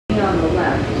on the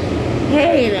left.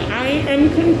 Hey, I am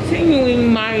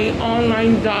continuing my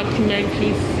online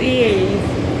documentary series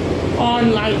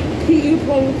on like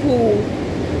people who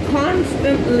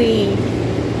constantly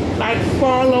like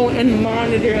follow and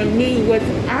monitor me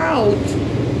without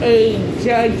a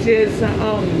judge's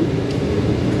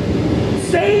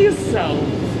say so.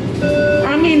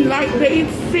 I mean, like, they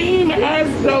seem as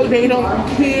though they don't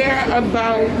care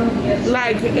about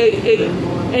like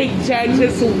a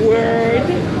judge's word,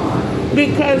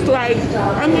 because like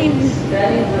I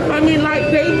mean like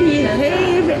they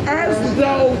behave as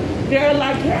though they're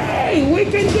like, hey, we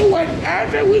can do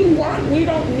whatever we want, we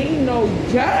don't need no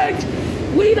judge,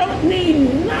 we don't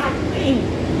need nothing,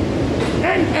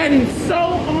 and so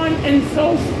on and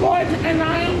so forth. And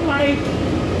I am like,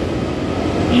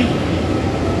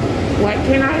 what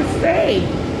can I say?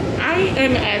 I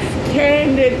am as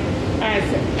candid as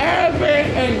ever,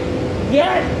 and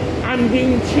yet I'm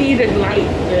being treated like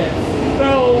this.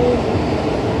 So,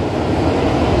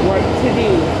 what to do?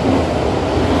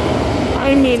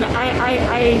 I mean, I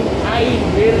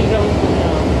really don't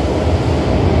know.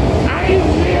 I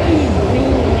really do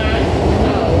not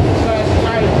know, but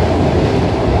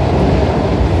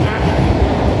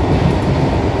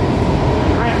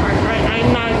I'm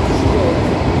not sure.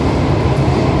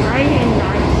 I am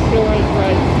not sure,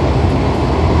 but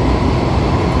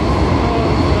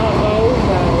oh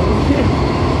well.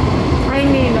 I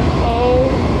mean, oh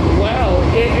well.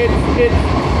 It's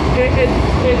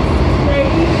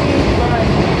crazy, but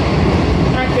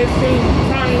at the same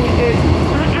time,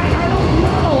 I don't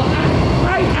know.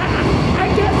 I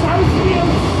guess I feel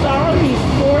sorry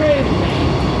for it.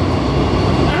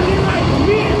 I mean, like,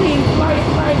 really, like,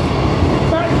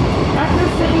 but at the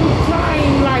same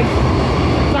time, like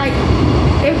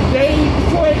if they,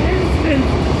 for instance,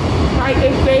 like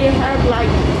if they have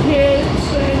like kids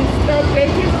and stuff, they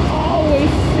can always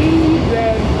see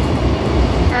them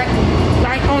at,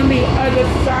 like, on the other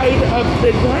side of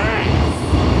the glass.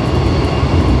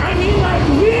 I mean, like,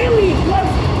 really,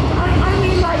 because I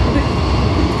mean, like,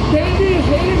 they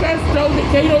behave as though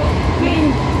they don't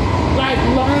think like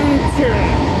long term.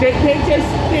 They just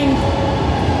think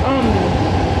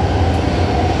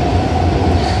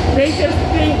they just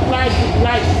think like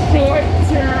short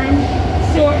term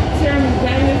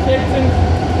benefits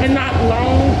and not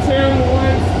long term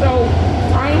ones. So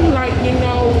I'm like, you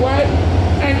know what?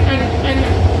 And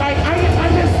like, I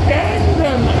understand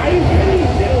them. I really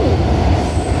do.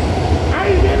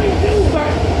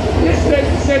 But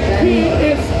the key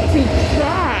is to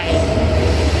try.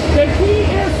 The key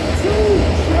is to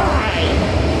try.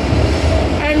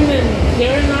 And then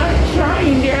they're not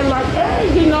trying. They're like, hey,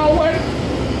 you know what?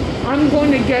 I'm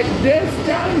going to get this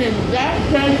done and that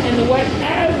done and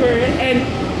whatever.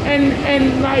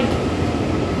 And like,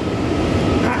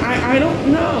 I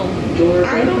don't know.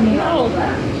 I don't know.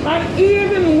 Like,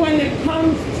 even when it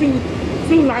comes to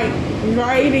like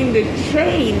riding the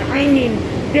train, I mean,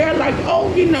 they're like,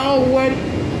 oh, you know what?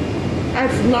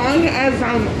 As long as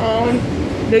I'm on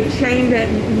the train, that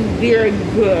they're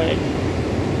good.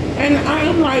 And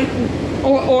I'm like,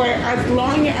 or as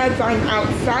long as I'm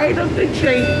outside of the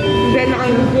train, then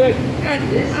I'm good. And,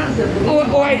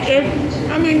 or if,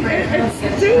 I mean, it's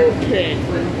stupid.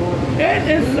 It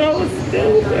is so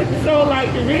stupid. So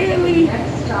like, really,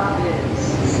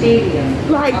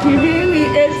 like, really,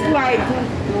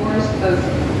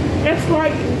 it's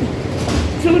like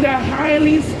to the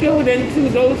highly skilled and to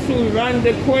those who run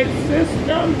the court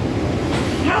system,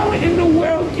 how in the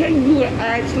world can you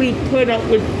actually put up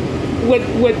with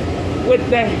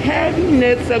the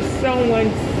heaviness of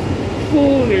someone's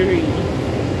foolery?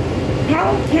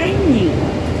 How can you?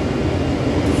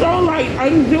 So like,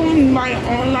 I'm doing my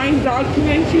online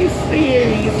documentary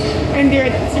series and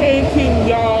they're taking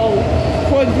y'all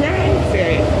for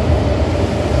granted.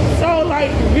 So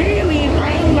like, really,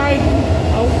 I'm like,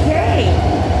 okay.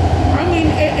 I mean,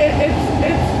 it's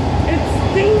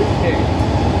stupid.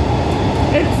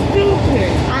 It's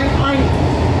stupid.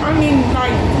 I mean,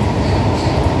 like,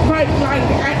 but like,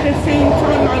 at the same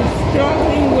time, I'm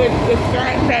struggling with the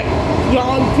fact that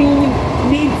y'all do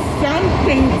need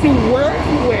something to work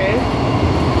with.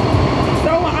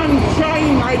 So I'm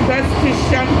trying my best to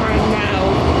shut my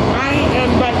mouth. I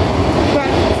am, but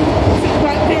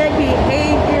their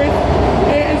behavior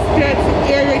is just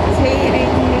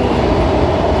irritating me.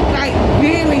 Like,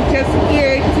 really just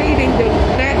irritating the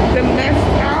mess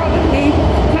out of me.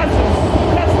 Cause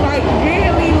like,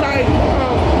 really, like,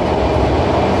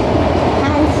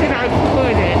 how should I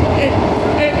put it?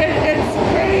 It's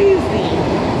crazy.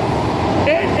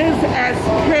 It is as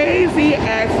crazy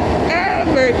as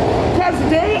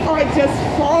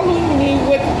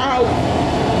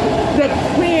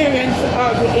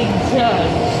of a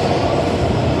judge.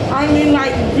 I mean,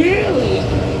 like, really,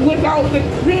 without the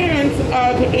clearance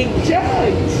of a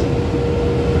judge.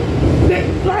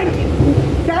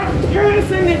 That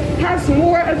person has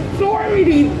more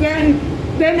authority than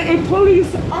a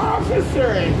police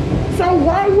officer. So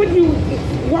why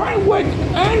would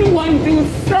anyone do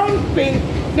something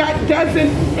that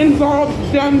doesn't involve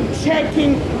them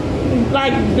checking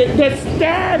like the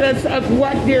status of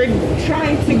what they're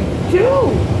trying to do?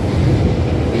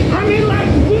 I mean, like,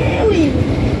 really,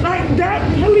 like that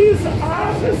police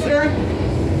officer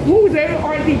who they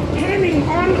are depending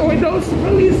on, or those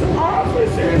police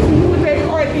officers who they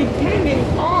are depending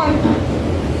on,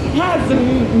 has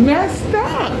messed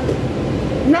up,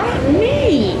 not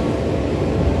me.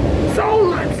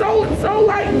 So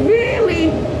like,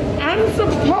 really, I'm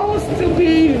supposed to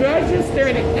be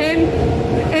registered in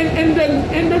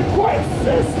the court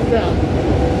system.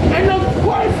 And of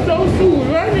course, those who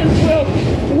run it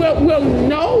will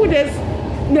notice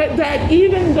that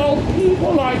even though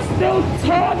people are still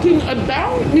talking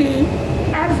about me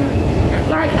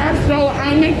as though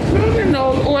I'm a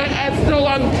criminal or as though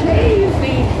I'm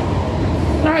crazy,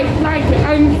 like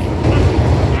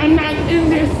I'm not in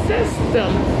their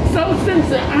system. So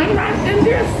since I'm not in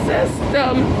their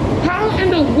system, how in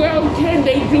the world can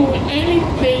they do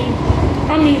anything,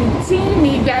 to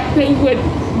me that they would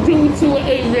do to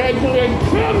a regular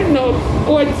criminal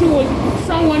or to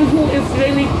someone who is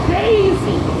really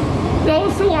crazy?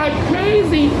 Those who are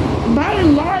crazy, by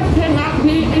law, cannot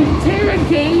be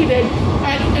interrogated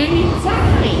at any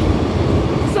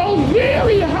time. So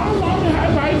really, how long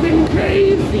have I been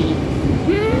crazy?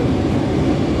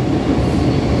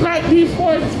 Like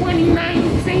before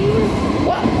 2019?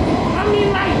 What?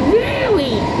 Like,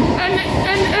 really? And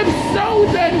if so,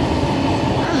 then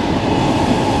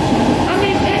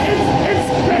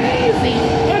it's crazy.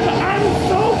 If I'm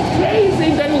so crazy,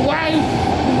 then why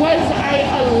was I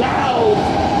allowed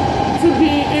to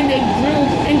be in a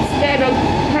group instead of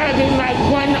having like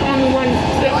one-on-one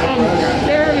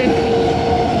therapy?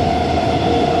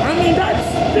 That's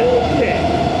stupid.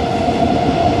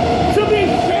 To be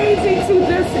crazy to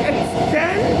this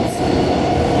extent,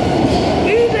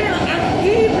 either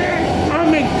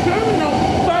I'm a criminal,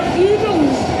 but even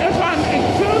if I'm a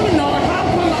criminal, how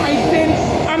come I think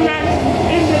I'm not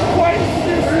in the court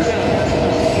system?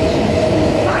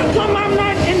 How come I'm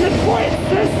not in the court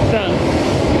system?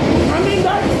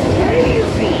 That's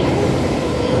crazy.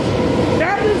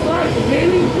 That is like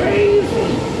really crazy.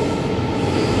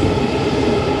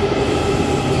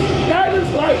 That is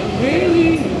like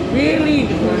really, really,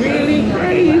 really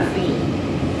crazy.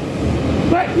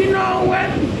 But you know what?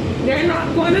 They're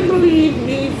not going to believe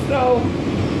me, so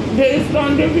based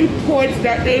on the reports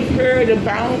that they've heard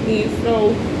about me,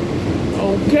 so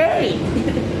okay.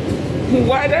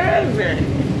 Whatever.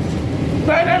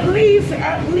 But at least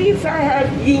I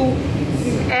have you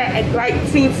like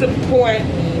to support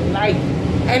me, like,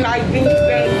 and I do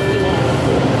things